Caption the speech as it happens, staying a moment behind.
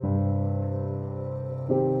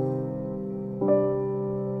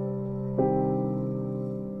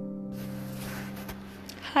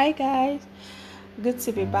Hi guys, good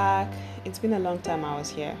to be back. It's been a long time I was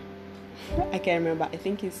here. I can't remember. I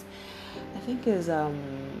think it's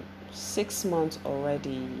 6 months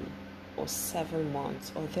already, or 7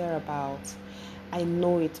 months, or thereabouts. I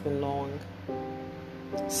know it's been long.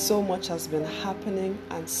 So much has been happening,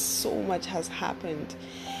 and so much has happened,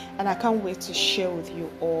 and I can't wait to share with you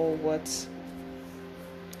all what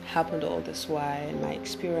happened all this while, my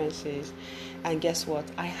experiences. And guess what?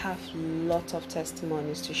 I have lots of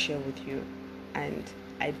testimonies to share with you, and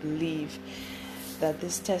I believe that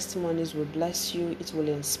these testimonies will bless you, it will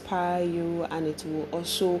inspire you, and it will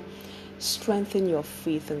also strengthen your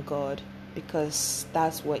faith in God, because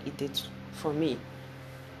that's what it did for me.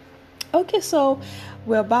 Okay, so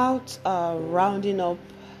we're about rounding up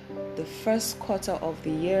the first quarter of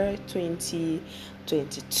the year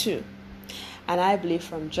 2022. And I believe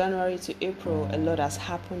from January to April, a lot has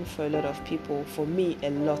happened for a lot of people. For me, a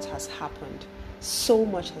lot has happened. So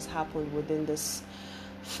much has happened within this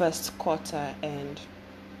first quarter, and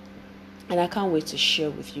I can't wait to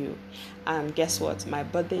share with you. And guess what? My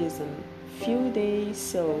birthday is in a few days,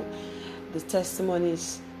 so the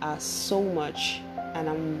testimonies are so much, and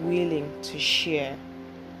I'm willing to share.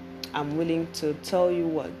 I'm willing to tell you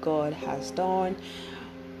what God has done,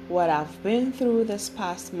 what I've been through this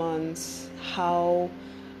past months, how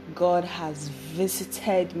God has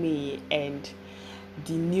visited me, and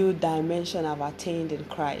the new dimension I've attained in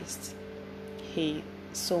Christ. Hey,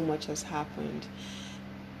 so much has happened.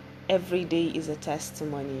 Every day is a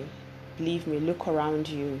testimony. Believe me, look around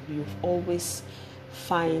you. You've always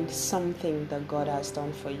find something that God has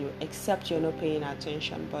done for you, except you're not paying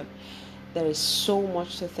attention. But there is so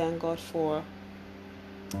much to thank God for.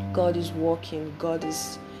 God is working. God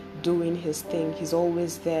is doing his thing. He's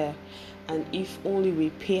always there, and if only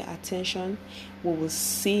we pay attention, we will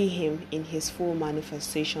see him in his full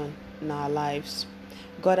manifestation in our lives.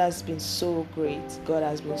 God has been so great. God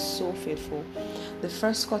has been so faithful. The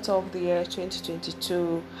first quarter of the year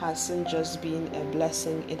 2022 hasn't just been a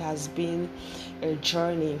blessing, it has been a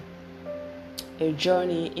journey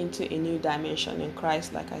into a new dimension in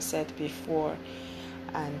Christ, like I said before.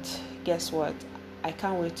 And guess what? I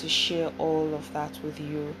can't wait to share all of that with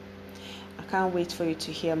you. I can't wait for you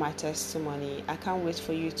to hear my testimony. I can't wait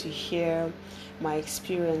for you to hear my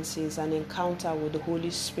experiences and encounter with the Holy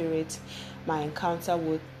Spirit, my encounter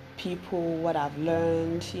with people, what I've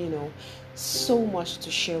learned, so much to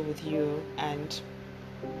share with you. And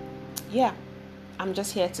yeah, I'm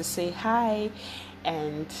just here to say hi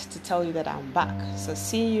and to tell you that I'm back. So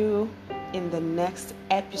see you in the next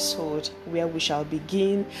episode, where we shall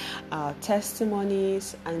begin our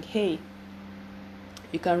testimonies. And hey,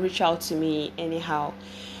 you can reach out to me anyhow,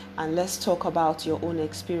 and let's talk about your own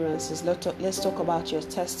experiences. Let's talk about your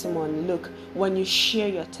testimony. Look, when you share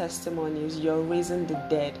your testimonies, you're raising the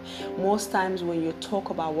dead. Most times when you talk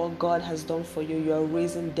about what God has done for you, you're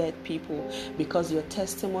raising dead people, because your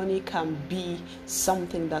testimony can be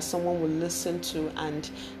something that someone will listen to,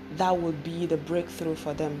 and that will be the breakthrough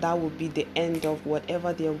for them. That will be the end of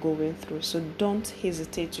whatever they're going through. So don't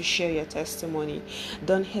hesitate to share your testimony.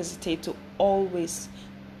 Don't hesitate to always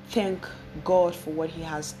thank God for what he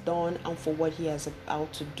has done and for what he is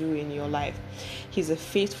about to do in your life. He's a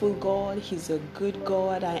faithful God. He's a good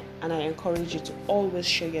God. And I encourage you to always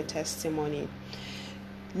share your testimony.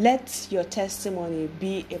 Let your testimony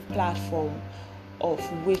be a platform of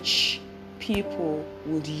which people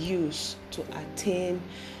would use to attain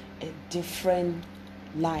a different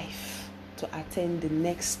life, to attain the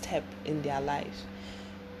next step in their lives,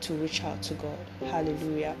 to reach out to God.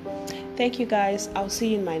 Hallelujah. Thank you guys. I'll see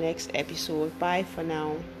you in my next episode. Bye for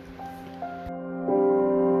now.